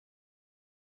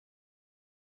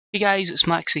Hey guys, it's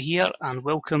Maxie here and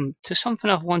welcome to something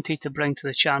I've wanted to bring to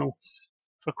the channel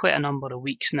for quite a number of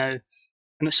weeks now, and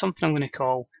it's something I'm going to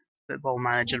call Football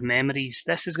Manager Memories.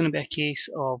 This is going to be a case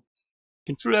of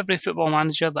going through every Football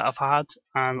Manager that I've had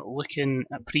and looking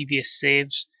at previous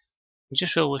saves and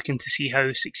just really looking to see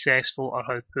how successful or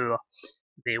how poor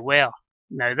they were.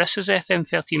 Now this is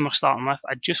FM13 we're starting with.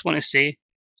 I just want to say,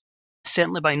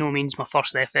 certainly by no means my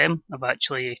first FM. I've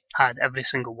actually had every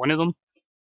single one of them.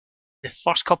 The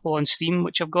first couple on Steam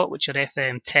which I've got, which are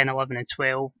FM10, 11 and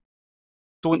 12,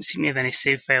 don't seem to have any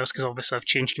save files because obviously I've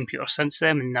changed computers since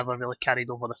then and never really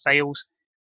carried over the files.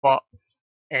 But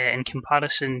in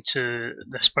comparison to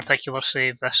this particular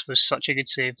save, this was such a good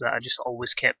save that I just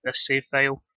always kept this save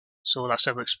file. So that's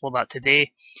how we'll explore that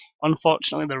today.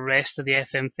 Unfortunately, the rest of the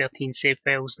FM13 save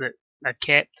files that I'd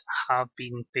kept have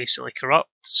been basically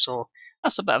corrupt, so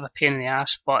that's a bit of a pain in the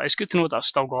ass, but it's good to know that I've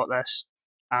still got this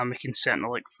and we can certainly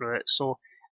look through it. So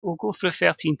we'll go through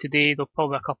 13 today. There'll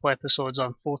probably be a couple of episodes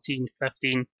on 14,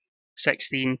 15,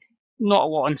 16. Not a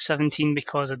lot on 17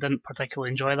 because I didn't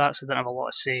particularly enjoy that, so I didn't have a lot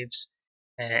of saves.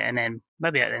 And then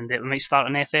maybe at the end of it, we might start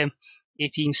an FM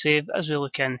 18 save as we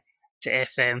look in to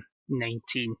FM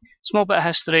 19. Small bit of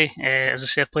history. As I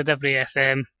say, I've played every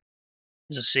FM.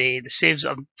 As I say, the saves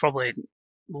I've probably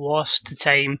lost to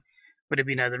time would have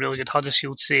been the really good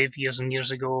Huddersfield save years and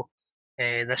years ago.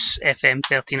 This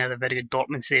FM13 had a very good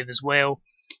Dortmund save as well.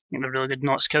 I think a really good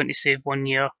Notts County save one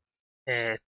year.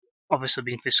 Obviously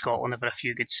being for Scotland, I've had a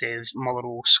few good saves.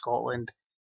 Motherwell, Scotland.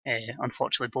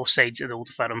 Unfortunately, both sides of the old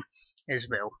firm as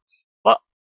well. But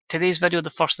today's video,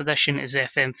 the first edition, is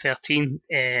FM13.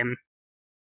 It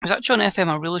was actually on FM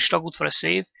I really struggled for a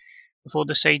save before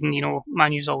deciding,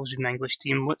 Man U's always been my English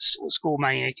team. Let's go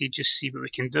Man United, just see what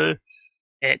we can do.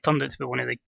 It turned out to be one of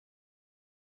the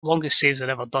longest saves I've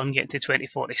ever done, getting to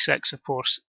 2046. Of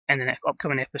course, in the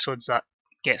upcoming episodes that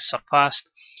gets surpassed.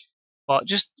 But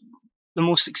just the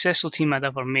most successful team I'd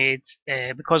ever made,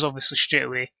 because obviously straight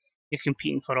away you're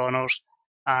competing for honours,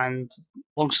 and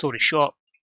long story short,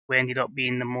 we ended up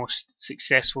being the most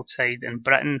successful side in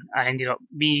Britain. I ended up,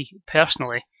 me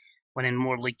personally, winning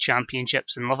more league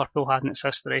championships than Liverpool had in its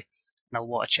history, and a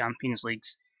lot of Champions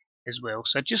Leagues as well.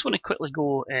 So I just want to quickly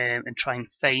go and try and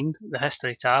find the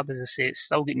history tab. As I say, it's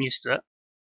still getting used to it.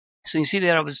 So you can see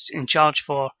there I was in charge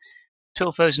for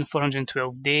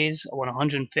 12,412 days. I won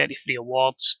 133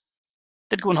 awards.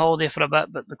 Did go on holiday for a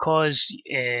bit, but because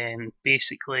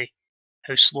basically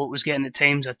how slow it was getting at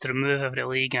times, I had to remove every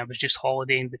league, and I was just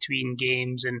holidaying between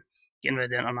games and getting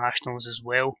rid of internationals as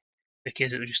well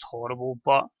because it was just horrible.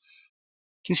 But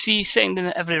you can see second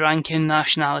in every ranking,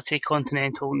 nationality,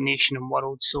 continental, nation and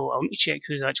world, so I'll need to check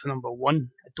who's actually number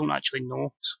one. I don't actually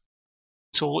know,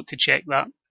 so I'll look to check that.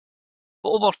 But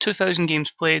over 2,000 games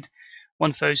played,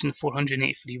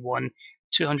 1,483 won,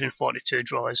 242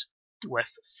 draws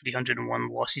with 301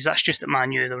 losses. That's just at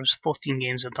Man U. There was 14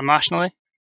 games internationally.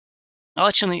 I'll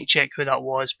actually need to check who that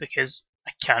was because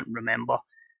I can't remember.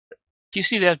 You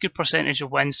see there, good percentage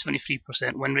of wins, 23%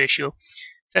 win ratio,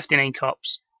 59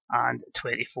 cups and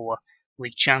 24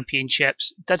 league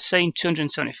championships. Did sign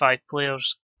 275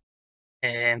 players.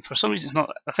 For some reason, it's not.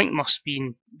 I think it must have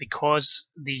been because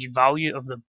the value of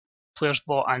the players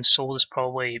bought and sold is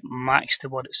probably maxed to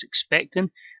what it's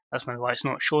expecting. That's maybe why it's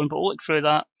not showing. But we'll look through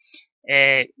that.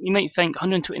 You might think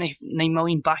 129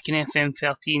 million back in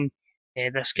FM13.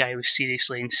 This guy was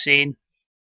seriously insane.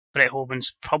 Brett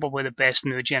Hoban's probably the best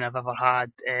new gen I've ever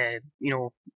had.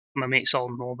 My mates all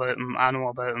know about him. I know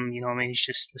about him. He's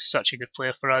just such a good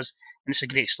player for us, and it's a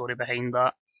great story behind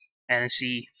that. And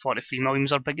see, 43 million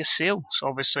was our biggest sale, so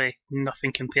obviously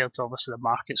nothing compared to the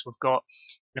markets we've got.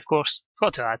 And of course, I've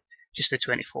got to add just the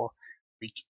 24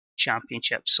 league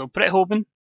championships. So Brett Hoban,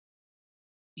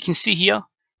 you can see here,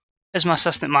 as my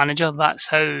assistant manager. That's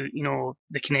how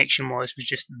the connection was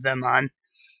just the man.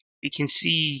 You can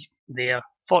see there,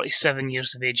 47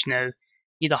 years of age now.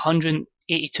 He had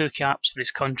 182 caps for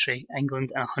his country,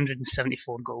 England, and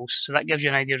 174 goals. So that gives you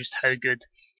an idea just how good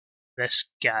this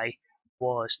guy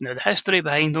was. Now the history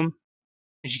behind him,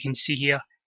 as you can see here,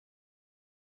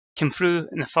 came through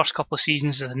in the first couple of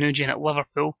seasons as a new gen at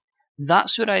Liverpool.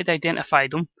 That's where I'd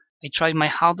identified him. I tried my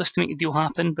hardest to make the deal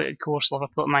happen, but of course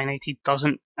Liverpool at Man United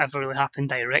doesn't ever really happen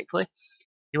directly.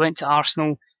 He went to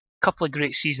Arsenal, a couple of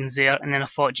great seasons there, and then I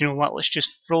thought, you know what, let's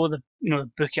just throw the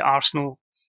book at Arsenal,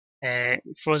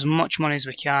 throw as much money as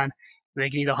we can. We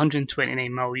agreed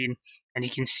 129 million, and you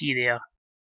can see there,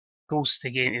 goals to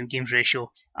games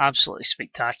ratio, absolutely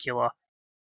spectacular.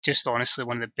 Just honestly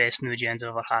one of the best new gens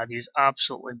I've ever had. He was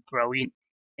absolutely brilliant.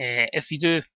 If you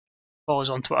do follow us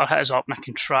on Twitter, hit us up and I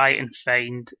can try and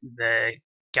find the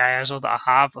Gaiazo that I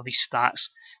have of his stats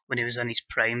when he was in his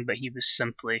prime, but he was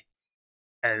simply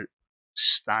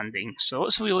outstanding. So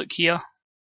let's have a look here.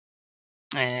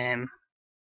 So I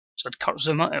had Kurt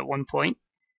Zuma at one point.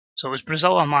 So it was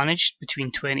Brazil I managed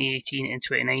between 2018 and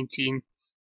 2019.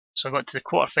 So I got to the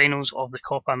quarterfinals of the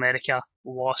Copa America,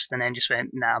 lost, and then just went,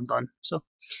 nah, I'm done. So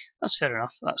that's fair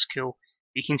enough. That's cool.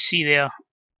 You can see there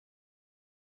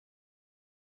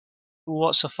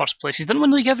lots of first places. Didn't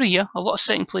win the league every year. A lot of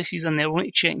second places in there. We'll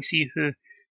need to check and see who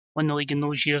won the league in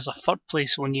those years. A third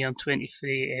place one year in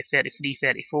 33,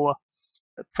 34.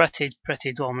 But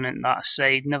pretty dominant that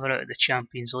side. Never out of the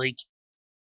Champions League.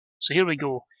 So here we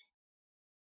go.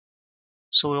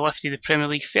 So we lifted the Premier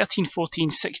League 13,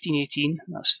 14, 16, 18.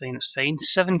 That's fine.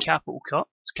 7 Capital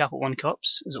One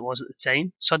Cups, as it was at the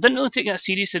time. So I didn't really take that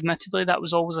serious, admittedly. That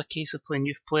was always a case of playing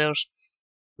youth players.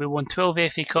 We won 12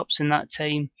 FA Cups in that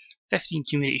time, 15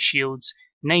 Community Shields,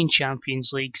 9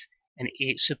 Champions Leagues, and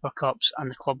 8 Super Cups,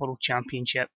 and the Club World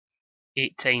Championship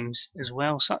 8 times as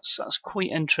well. So that's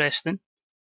quite interesting.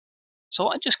 So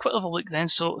I'll just quickly have a look then.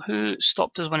 So who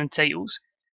stopped us winning titles?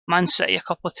 Man City a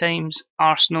couple of times,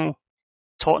 Arsenal,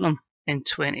 Tottenham in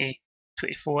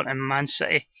 2024, and Man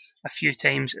City a few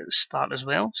times at the start as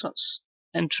well. So that's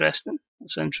interesting.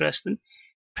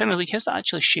 Premier League, how's that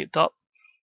actually shaped up?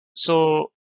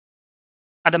 So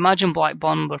I'd imagine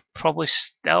Blackburn were probably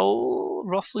still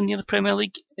roughly near the Premier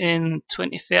League in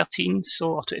 2013,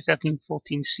 so or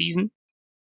 2013-14 season.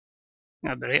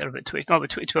 That'd be right, or about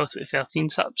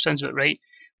 2012-2013, so that sounds about right.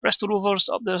 Bristol Rovers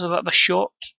up there's a bit of a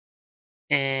shock.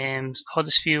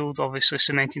 Huddersfield obviously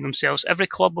cementing themselves. Every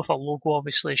club with a logo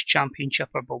obviously is Championship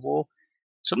or below.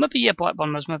 So maybe, yeah,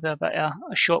 Blackburn was maybe a bit of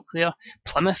a shock there.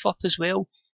 Plymouth up as well.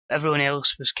 Everyone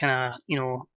else was kind of,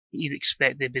 you'd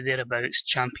expect they'd be thereabouts,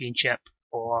 Championship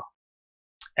or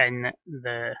in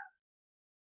the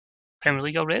Premier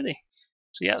League already.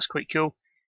 So yeah, that's quite cool.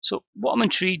 So what I'm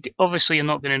intrigued, obviously you're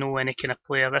not going to know any kind of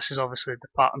player. This is obviously the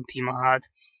pattern team I had.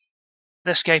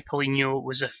 This guy, Paulinho,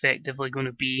 was effectively going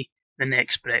to be the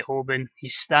next Brett Hoban.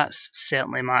 His stats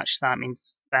certainly matched that. I mean,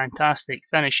 fantastic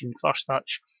finishing, first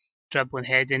touch, dribbling,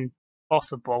 heading, off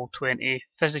the ball 20,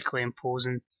 physically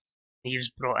imposing. He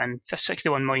was brought in for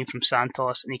 61 million from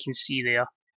Santos, and you can see there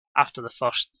after the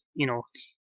first,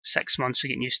 6 months of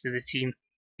getting used to the team,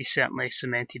 he certainly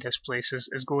cemented his place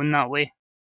as going that way.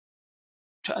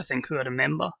 I'm trying to think who I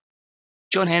remember.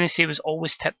 John Hennessy was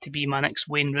always tipped to be my next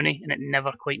Wayne Rooney, and it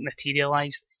never quite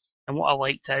materialised. And what I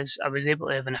liked is I was able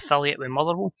to have an affiliate with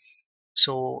Motherwell,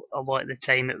 so a lot of the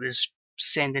time it was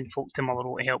sending folk to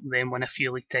Motherwell to help them win a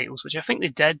few league titles, which I think they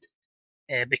did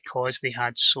because they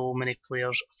had so many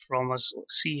players from us.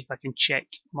 Let's see if I can check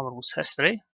Motherwell's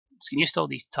history. Let's get used to all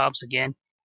these tabs again.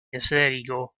 Yes, there you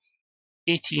go.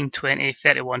 18, 20,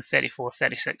 31, 34,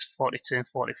 36, 42 and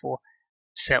 44.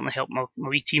 Certainly helped my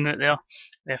wee team out there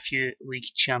with a few league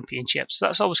championships. So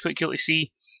that's always quite cool to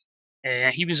see.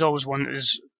 He was always one that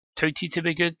was touted to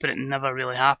be good, but it never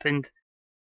really happened.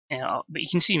 But you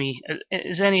can see me,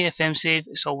 as any FM save,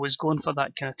 it's always going for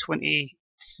that kind of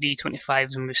 23,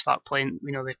 25s when we start playing.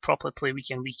 They properly play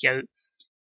week in, week out,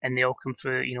 and they all come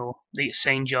through. They get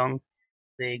signed young,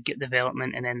 they get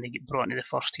development, and then they get brought into the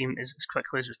first team as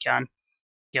quickly as we can.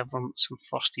 Give them some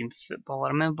first team football. I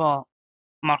remember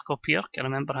Marco Pierre, I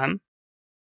remember him.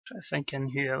 Trying to think in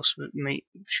who else we might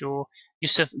show.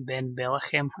 Yusuf Ben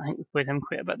Belachem, I think we played him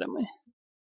quite a bit, didn't we?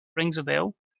 Rings a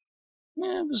bell.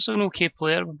 Yeah, it was an okay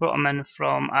player. We brought him in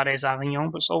from Ares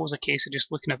Avignon, but it's always a case of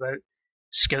just looking about,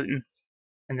 scouting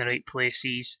in the right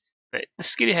places. But the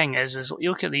scary thing is you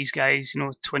look at these guys,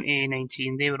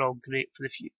 2019, they were all great for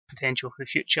the potential for the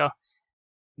future.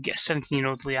 You get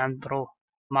 17-year-old Leandro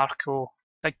Marco,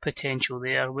 big potential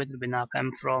there. Where did we nab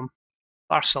him from?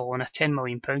 Barcelona, £10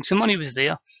 million. The money was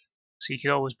there, so you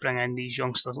could always bring in these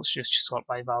youngsters. Let's just sort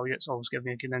by value. It's always giving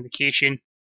you a good indication.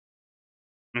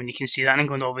 And you can see that in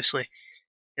England, obviously,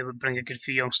 it would bring a good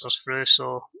few youngsters through,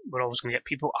 so we're always going to get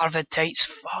people. Arvid Tights,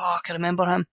 fuck, I remember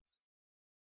him.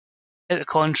 Out of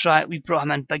contract, we brought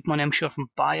him in big money, I'm sure, from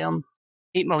Bayern.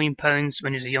 £8 million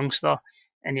when he was a youngster,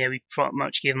 and yeah, we pretty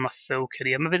much gave him a full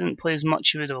career. Maybe didn't play as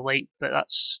much as we would have liked, but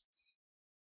it's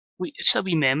a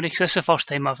wee memory, because this is the first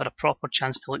time I've had a proper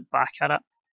chance to look back at it,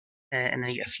 and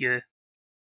then get a few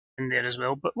in there as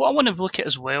well. But what I want to look at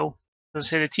as well, as I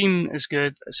say, the team is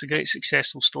good, it's a great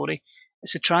successful story.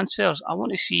 It's the transfers. I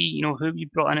want to see, who we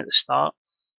brought in at the start,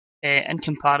 in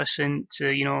comparison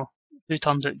to, who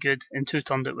turned out good and who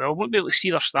turned out well. I won't be able to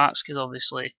see their stats because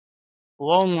obviously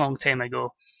long time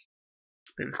ago,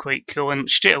 but it was quite cool. And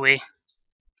straight away,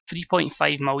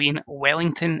 3.5 million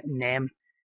Wellington Nem.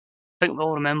 I think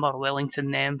we'll remember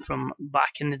Wellington Nem from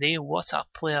back in the day. What a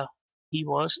player he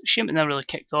was. Shame it never really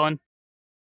kicked on.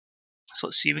 So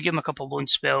let's see, we give him a couple of loan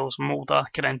spells. Molde,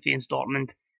 Corinthians,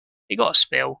 Dortmund. He got a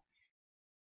spell.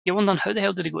 You're wondering, how the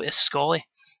hell did he go to Scully?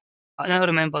 I now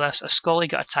remember this. A Scully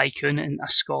got a Tycoon, and a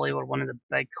Scully were one of the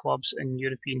big clubs in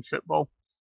European football.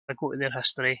 If I go to their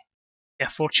history, yeah,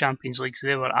 4 Champions Leagues.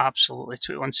 They were absolutely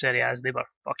 21 Serie A's. They were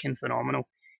fucking phenomenal.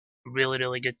 Really,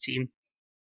 really good team.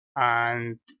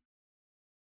 And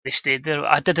they stayed there.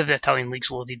 I did have the Italian leagues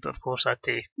loaded, but of course I had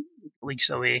to leagues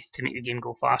away to make the game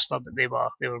go faster. But they were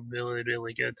really,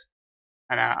 really good,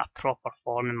 and a proper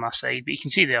form in my side. But you can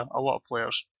see there a lot of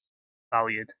players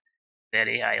valued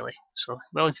very highly. So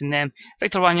Wellington them.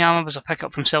 Victor Wanyama was a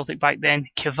pickup from Celtic back then.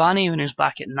 Cavani when he was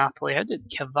back at Napoli. How did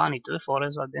Cavani do for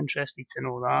us? I'd be interested to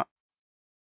know that.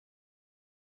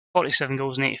 47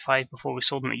 goals in 85 before we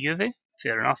sold him at Juve.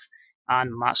 Fair enough.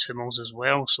 And Mats Hummels as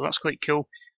well. So that's quite cool.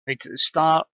 Right at the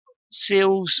start,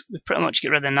 sales, we pretty much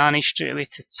get rid of Nani straight away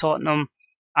to Tottenham,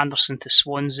 Anderson to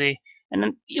Swansea. And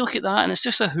then you look at that and it's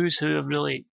just a who's who of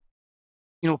really,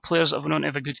 players that have gone on to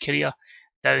have a good career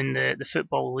down the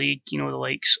Football League, the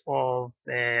likes of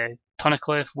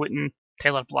Tunnicliffe, Wooten,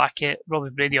 Tyler Blackett, Robbie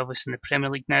Brady obviously in the Premier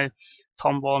League now,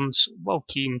 Tom Lawrence, Will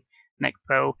Keane, Nick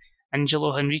Powell,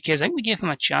 Angelo Henriquez. I think we gave him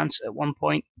a chance at one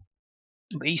point,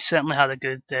 but he certainly had a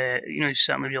good, he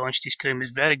certainly relaunched his career. He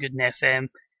was very good in FM.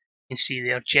 You can see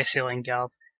there Jesse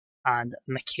Lingard and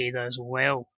Makeda as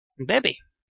well. And Bebe.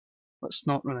 Let's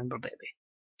not remember Bebe.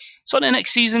 So in the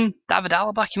next season, David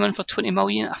Alaba came in for 20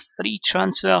 million, a free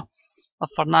transfer of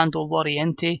Fernando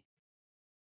Loriente,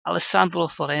 Alessandro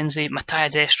Florenzi, Matteo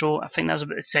Destro. I think that was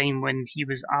about the time when he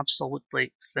was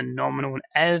absolutely phenomenal and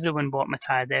everyone bought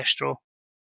Matteo Destro.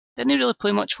 Didn't he really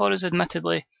play much for us,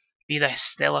 admittedly. He had a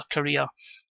stellar career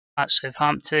at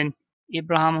Southampton.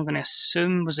 Abraham, I'm going to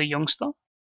assume, was a youngster.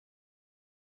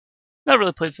 Never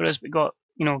really played for us, but got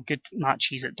good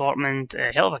matches at Dortmund.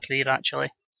 Hell of a career, actually.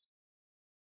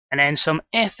 And then some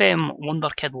FM Wonder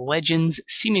Kid legends,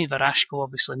 Simi Varashko,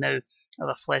 obviously now at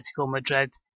Atletico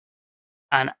Madrid,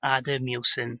 and Adam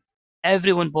Nielsen.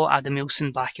 Everyone bought Adam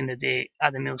Nielsen back in the day.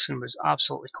 Adam Nielsen was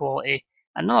absolutely quality.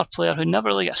 Another player who never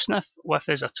really got a sniff with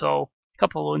us at all. A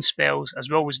couple of loan spells, as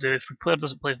we always do. If a player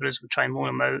doesn't play for us, we try and loan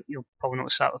him out. You'll probably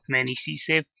notice that with many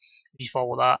C-save. If you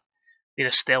follow that, he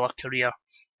had a stellar career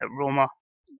at Roma.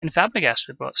 In Fabregas,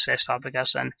 we brought Cesc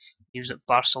Fabregas in. He was at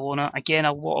Barcelona. Again,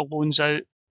 a lot of loans out.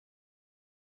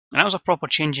 And that was a proper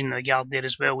change in the guard there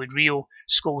as well, with Rio,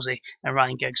 Scholesy and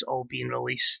Ryan Giggs all being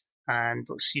released. And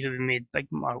let's see who we made big,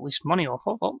 or at least money off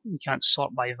of. Oh, you can't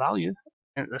sort by value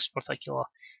at this particular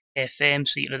FM.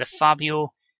 So you get rid of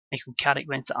Fabio, Michael Carrick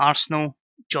went to Arsenal,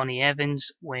 Johnny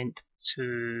Evans went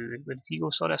to, where did he go?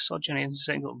 Sorry, I saw Johnny Evans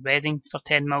got Reading for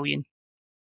 10 million.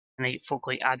 And then you get folk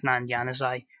like Adnan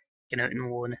Januzaj getting out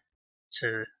in loan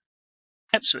to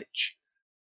Ipswich.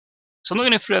 So I'm not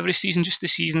going through every season, just the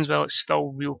seasons. Well, it's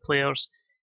still real players.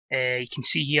 You can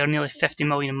see here nearly 50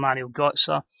 million in Mario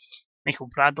Götze. Michael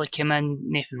Bradley came in,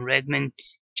 Nathan Redmond,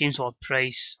 James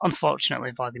Ward-Prowse,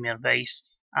 unfortunately Vladimir Weiss,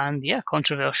 and yeah,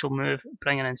 controversial move,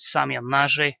 bringing in Samir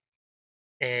Nasri.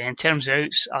 In terms of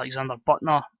outs, Alexander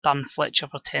Butner, Darren Fletcher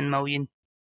for 10 million.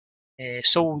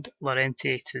 Sold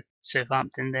Lorente to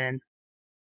Southampton then.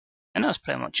 And that's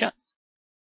pretty much it.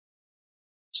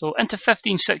 So into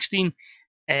 15-16,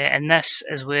 and this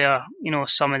is where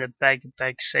some of the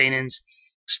big signings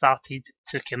started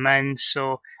to come in.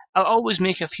 So I always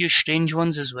make a few strange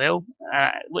ones as well.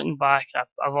 Looking back,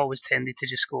 I've always tended to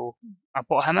just go, I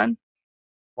bought him in.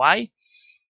 Why?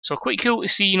 So quite cool to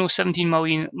see 17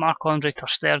 million Marc-Andre ter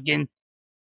Stegen.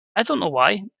 I don't know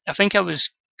why. I think I was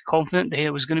confident that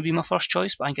it was going to be my first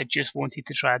choice, but I think I just wanted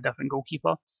to try a different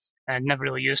goalkeeper. And never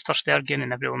really used ter Stegen,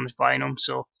 and everyone was buying him.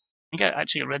 So I think I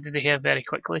actually got rid of the hair very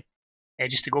quickly,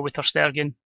 just to go with ter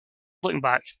Stegen. Looking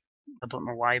back, I don't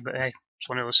know why, but it's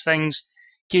one of those things.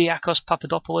 Kyriakos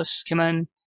Papadopoulos came in.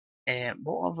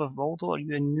 What of Rivaldo? Are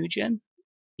you in New Gen?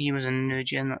 He was in New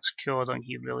Gen, that's cool. I don't think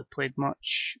he really played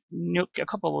much. Nope, a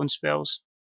couple of loan spells.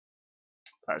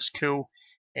 That's cool.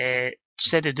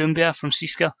 Sede Doumbia from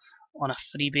Siska on a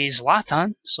freebie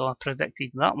Zlatan, so I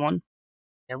predicted that one.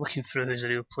 Looking through who's a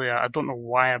real player, I don't know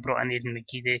why I brought in Aidan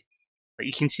McGeady, but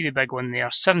you can see the big one there,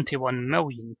 £71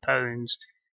 million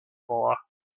for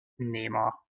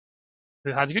Neymar,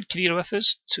 who had a good career with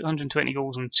us, 220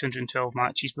 goals in 212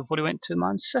 matches before he went to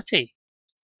Man City.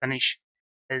 Finish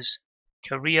his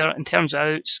career. In terms of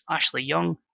outs, Ashley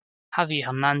Young, Javi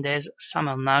Hernandez,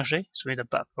 Samuel Nasri, so we had a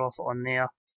bit of profit on there.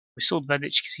 We sold Vidic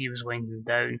because he was winding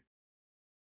down.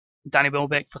 Danny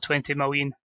Welbeck for 20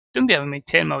 million. Doumbia we made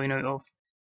 10 million out of,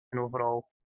 and overall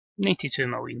 92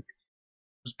 million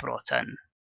was brought in.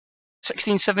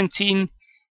 16-17,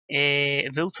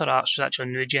 Vilterarts was actually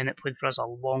a new gen that played for us a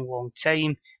long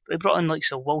time. But we brought in like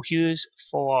Will Hughes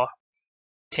for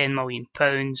 £10 million.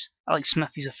 Alex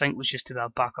Smithies, I think, was just to be a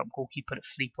backup goalkeeper at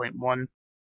 3.1.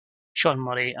 Sean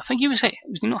Murray, I think he was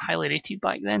not highly rated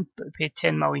back then, but we paid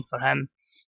 £10 million for him.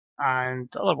 And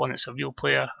the other one that's a real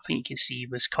player, I think you can see,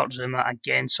 was Kurt Zouma,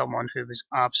 again someone who was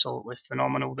absolutely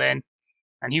phenomenal then.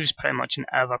 And he was pretty much an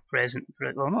ever-present,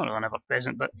 well, not really an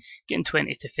ever-present, but getting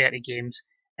 20 to 30 games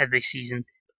every season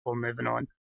before moving on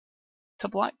to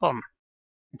Blackburn.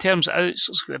 In terms of outs,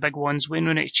 let's look at the big ones. Wayne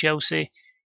Rooney to Chelsea,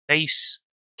 Vice,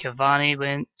 Cavani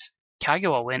went,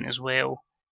 Kagawa went as well,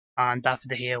 and David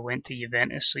De Gea went to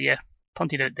Juventus. So yeah,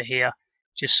 punted out De Gea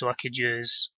just so I could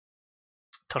use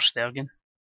Ter Stegen.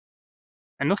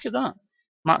 And look at that.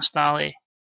 Matt Stalley,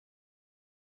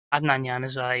 Adnan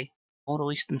Januzaj, all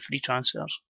released in free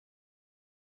transfers.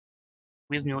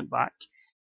 Weird when you look back.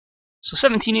 So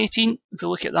 17-18, if we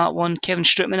look at that one, Kevin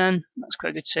Strootman in, that's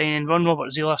quite a good signing. Ron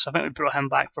Robert Zelas, I think we brought him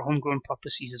back for homegrown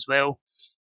purposes as well.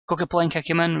 Coca-Planka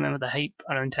came in, remember the hype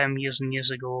around him years and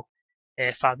years ago.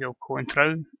 Fabio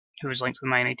Coentrão, who was linked with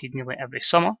Man United nearly every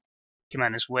summer, came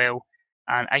in as well.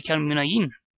 And Iker Muniain,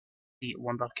 the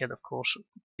wonder kid, of course,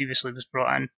 previously was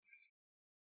brought in.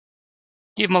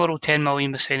 Gave Motherwell £10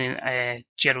 million by signing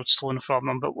Gerald Sloan from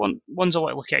them, but ones I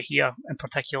want to look at here in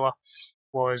particular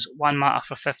was Juan Mata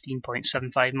for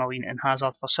 £15.75 million and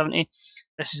Hazard for 70.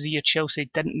 This is the year Chelsea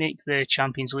didn't make the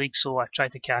Champions League, so I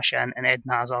tried to cash in, and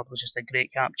Eden Hazard was just a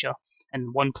great capture.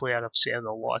 And one player I've said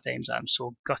a lot of times that I'm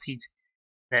so gutted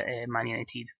that Man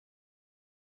United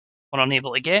were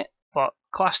unable to get, but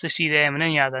class to see them. And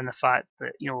then you add in the fact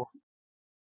that you're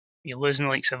losing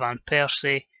the likes of Van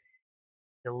Persie,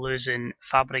 you're losing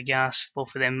Fabregas,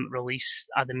 both of them released,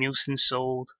 Adam Nielsen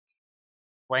sold,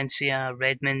 Valencia,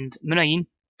 Redmond, Muniain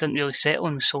didn't really settle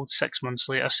and was sold 6 months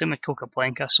later, same with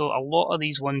Coca-Planka. So a lot of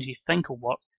these ones you think will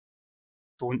work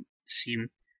don't seem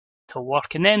to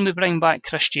work. And then we bring back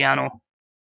Cristiano.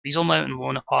 He's only out on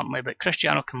loan apparently, but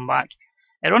Cristiano come back.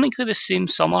 Ironically, the same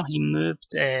summer he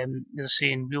moved, as I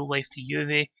say, in real life to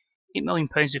Juve. £8 million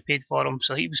we paid for him,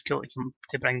 so he was cool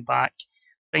to bring back.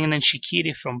 Bringing in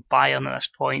Shaqiri from Bayern at this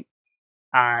point,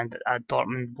 and a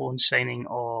Dortmund loan signing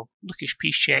of Lukas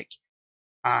Piszczek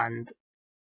and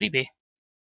Uribe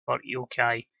for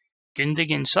Ilkay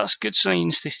Gundogan. So that's good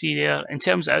signs to see there. In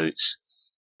terms of outs,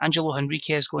 Angelo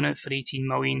Henriquez going out for £18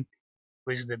 million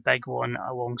was the big one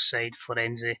alongside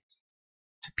Florenzi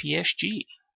to PSG.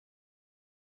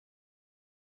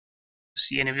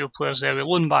 See any real players there? We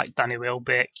loan back Danny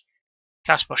Welbeck,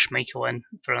 Kasper Schmeichel in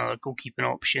for another goalkeeping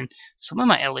option. Some of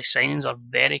my early signings are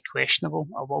very questionable,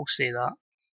 I will say that.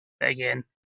 But again,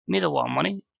 made a lot of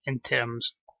money in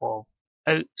terms of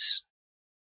outs.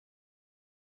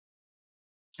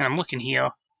 And I'm looking here.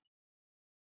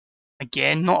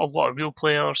 Again, not a lot of real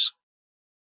players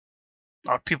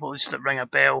or people that ring a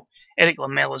bell. Eric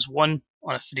Lamella's one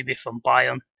on a freebie from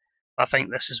Bayern. I think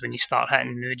this is when you start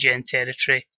hitting new gen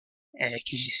territory,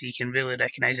 because you see you can really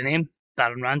recognise the name.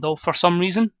 Darren Randolph for some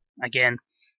reason. Again,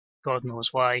 God knows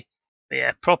why. But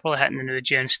yeah, properly hitting the new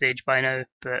gen stage by now.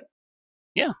 But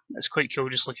yeah, it's quite cool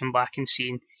just looking back and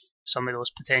seeing some of those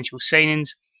potential signings.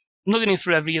 I'm not going to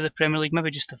for every year of the Premier League,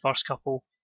 maybe just the first couple.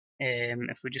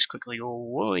 If we just quickly go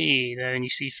way down, you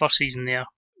see first season there,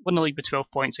 won the league by 12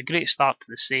 points, a great start to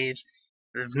the save.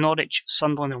 With Norwich,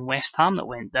 Sunderland and West Ham that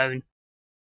went down.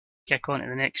 Kick on to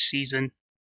the next season.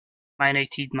 Man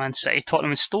United, Man City,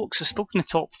 Tottenham and Stoke. So Stoke in the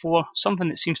top four, something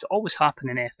that seems to always happen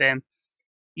in FM,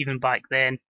 even back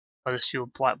then.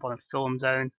 Huddersfield, Blackburn and Fulham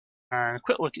down. And a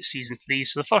quick look at season 3.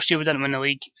 So the first year we didn't win the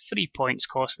league, 3 points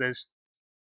cost us.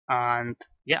 And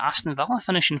yeah, Aston Villa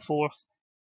finishing 4th.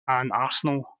 And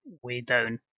Arsenal way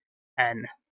down in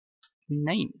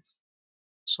 9th.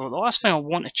 So the last thing I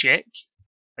want to check,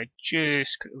 I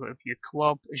just quickly go to view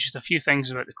club, is just a few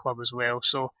things about the club as well.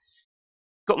 So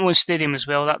got my own stadium as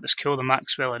well, that was cool, the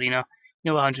Maxwell Arena,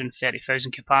 nearly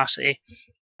 130,000 capacity.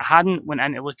 I hadn't went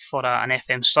in to look for an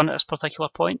FM Sun at this particular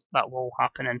point. That will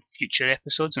happen in future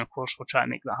episodes, and of course we'll try to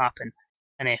make that happen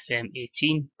in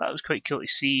FM18. That was quite cool to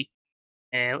see.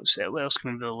 Let's see, what else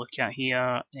can we really look at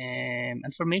here?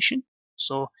 Information.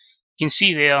 So you can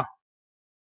see there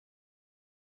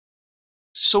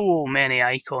so many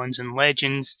icons and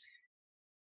legends,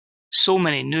 so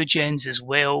many new gens as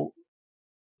well.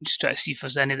 Just try to see if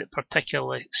there's any that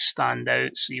particularly stand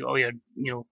out. So all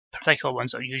your particular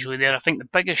ones that are usually there. I think the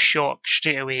biggest shock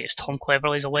straight away is Tom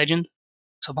Cleverley as a legend.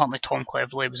 So apparently Tom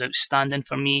Cleverley was outstanding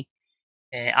for me.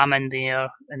 I'm in there,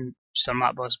 and Sir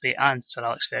Matt Busby and Sir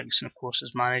Alex Ferguson, of course,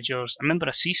 as managers. I remember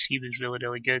Assis, he was really,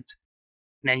 really good.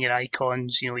 And then your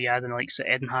icons, you add in like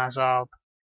Eden Hazard,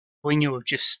 Paulinho we've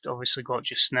just obviously got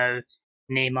just now,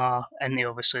 Neymar, and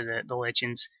obviously the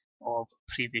legends of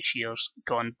previous years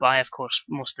gone by. Of course,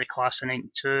 most of the class of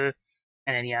 '92,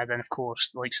 and then you add in, of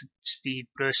course, the likes of Steve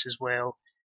Bruce as well,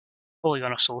 Ole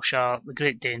Gunnar Solskjaer, the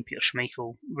great Dane, Peter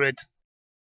Schmeichel, Ruud.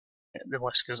 The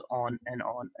list goes on and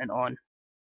on and on.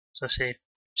 So I say,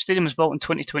 stadium was built in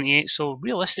 2028, so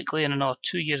realistically in another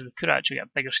 2 years we could actually get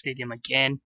a bigger stadium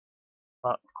again,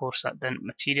 but of course that didn't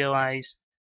materialise.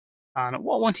 And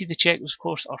what I wanted to check was, of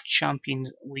course, our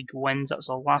Champions League wins. That's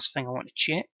the last thing I want to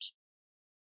check.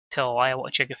 Tell a lie, I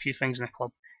want to check a few things in the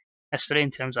club history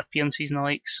in terms of appearances and the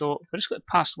like. So if I just go to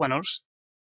past winners,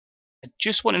 I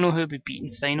just want to know who we beat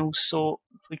in finals. So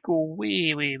if we go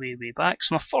way back,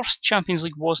 so my first Champions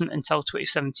League wasn't until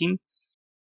 2017.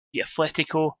 Beat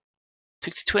Atletico.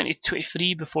 Took to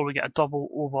 2023 before we got a double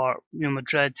over Real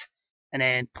Madrid, and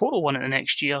then Porto won it the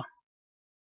next year.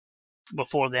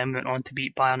 Before then, went on to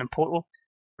beat Bayern and Porto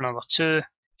for another 2. You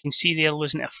can see there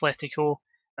losing to Atletico.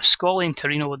 Ascoli and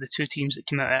Torino were the 2 teams that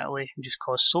came out of Italy and just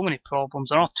caused so many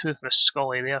problems. Another 2 for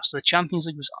Ascoli there. So the Champions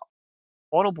League was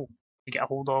horrible to get a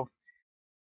hold of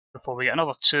before we got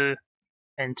another 2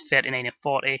 in 39 and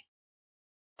 40.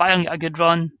 Bayern got a good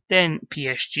run, then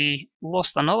PSG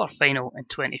lost another final in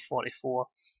 2044,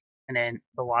 and then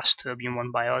the last 2 have been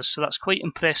won by us. So that's quite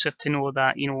impressive to know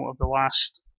that, of the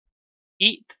last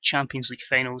 8 Champions League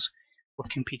finals, we've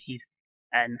competed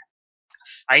in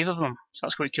 5 of them. So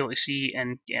that's quite cool to see,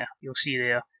 and yeah, you'll see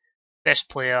there, best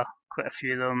player, quite a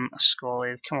few of them,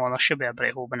 Ascoli, come on, there should be a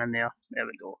Brett Hoban in there. There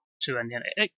we go, 2 in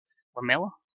there.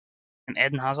 Lamela and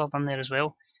Eden Hazard in there as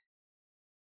well.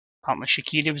 Apparently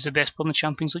Shaqiri was the best player in the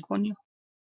Champions League one year.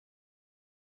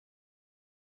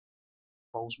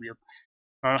 Ball's weird.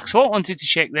 So what I wanted to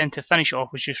check then to finish it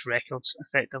off was just records,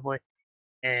 effectively.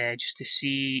 Just to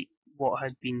see what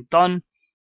had been done.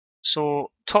 So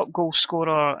top goal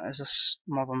scorer is this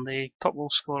modern day. Top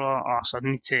goal scorer, so I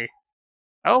need to...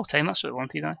 all time, that's what I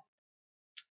wanted,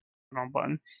 wrong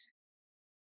button.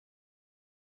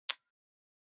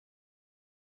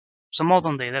 So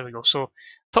modern day, there we go. So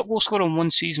top goal scorer in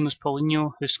one season was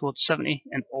Paulinho, who scored 70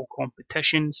 in all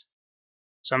competitions.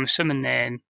 So I'm assuming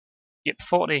then,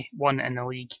 41 in the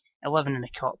league, 11 in the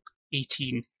cup,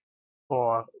 18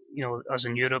 for us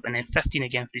in Europe, and then 15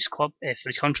 again for his club, for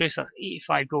his country. So that's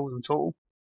 85 goals in total.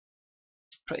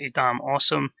 Pretty damn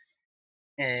awesome.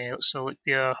 Let's look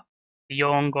there. De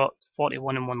Jong got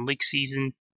 41 in one league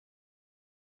season.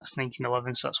 That's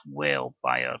 1911, so that's well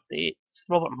by our date.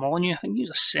 Robert Molyneux, I think he was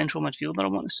a central midfielder, I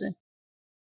want to say.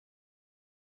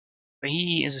 But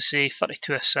he, as I say,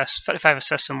 32 assists, 35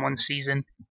 assists in one season.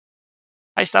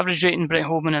 Highest average rating, Brett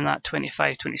Hoban in that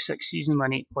 25-26 season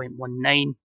won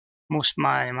 8.19. Most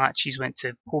man of matches went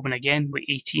to Hoban again with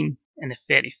 18 in the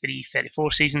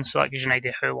 33-34 season, so that gives you an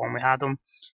idea how long we had him.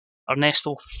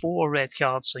 Ernesto, 4 red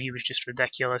cards, so he was just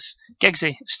ridiculous.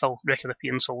 Giggsy, still record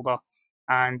appearance holder.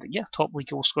 And yeah, top league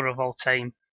goal scorer of all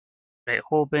time, Brett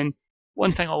Hoban.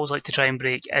 One thing I always like to try and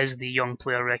break is the young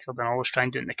player record, and I always try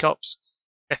and do it in the cups.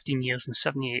 15 years and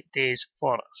 78 days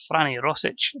for Franny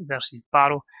Rosic versus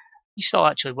Barrow. He's still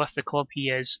actually with the club. He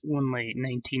is only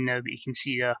 19 now, but you can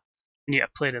see there, when you get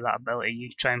a player of that ability, you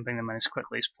try and bring them in as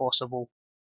quickly as possible.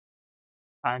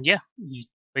 And yeah, he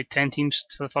played 10 teams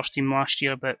for the first team last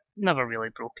year, but never really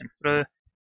broken through.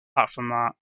 Apart from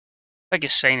that,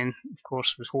 biggest signing, of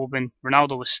course, was Hoban.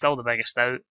 Ronaldo was still the biggest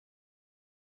out.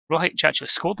 Rohic actually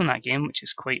scored in that game, which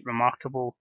is quite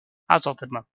remarkable. Hazard had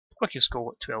my quickest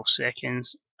goal at 12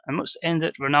 seconds. And let's end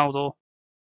it. Ronaldo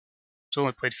has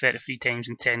only played 33 times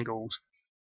and 10 goals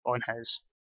on his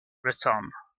return.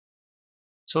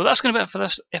 So that's going to be it for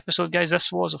this episode, guys.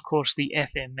 This was, of course, the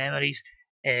FM memories.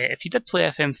 If you did play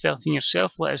FM13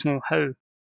 yourself, let us know how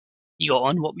you got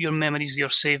on, what your memories of your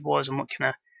save was, and what kind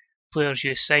of players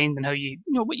you assigned, and how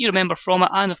what you remember from it,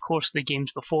 and of course the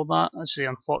games before that. As I say,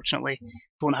 unfortunately,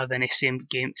 don't have any save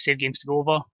games to go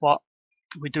over, but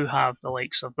we do have the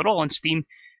likes of, they're all on Steam,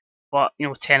 but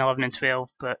 10, 11, and 12.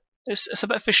 But it's a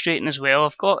bit frustrating as well.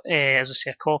 I've got, as I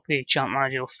say, a copy Champ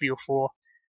Manager 304,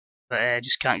 but I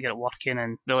just can't get it working,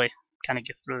 and really can't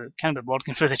be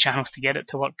working through the channels to get it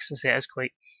to work, because I say it is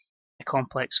quite a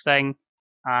complex thing.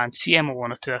 And CMO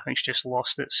 102, I think, it's just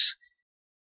lost its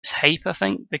hype, I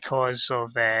think, because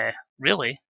of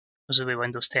really, because of the way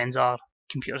Windows 10s are,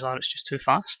 computers are, it's just too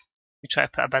fast. You try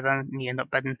to put a bid in and you end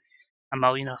up bidding $1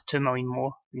 million or $2 million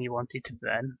more than you wanted to put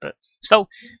in. But still,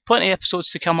 plenty of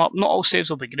episodes to come up. Not all saves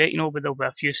will be great, but there'll be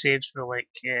a few saves where like,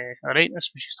 alright, this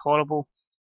was just horrible.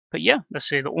 But yeah, let's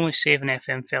say the only save in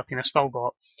FM13 I still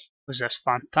got was this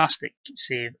fantastic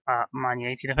save at Man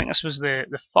United. I think this was the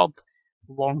third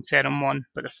long-term one,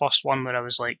 but the first one where I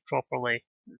was like properly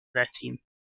the team.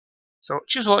 So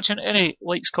cheers for watching. Any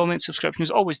likes, comments,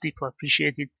 subscriptions, always deeply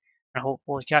appreciated. And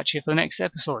hopefully catch you for the next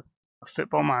episode of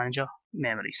Football Manager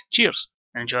Memories. Cheers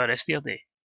and enjoy the rest of your day.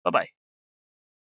 Bye bye.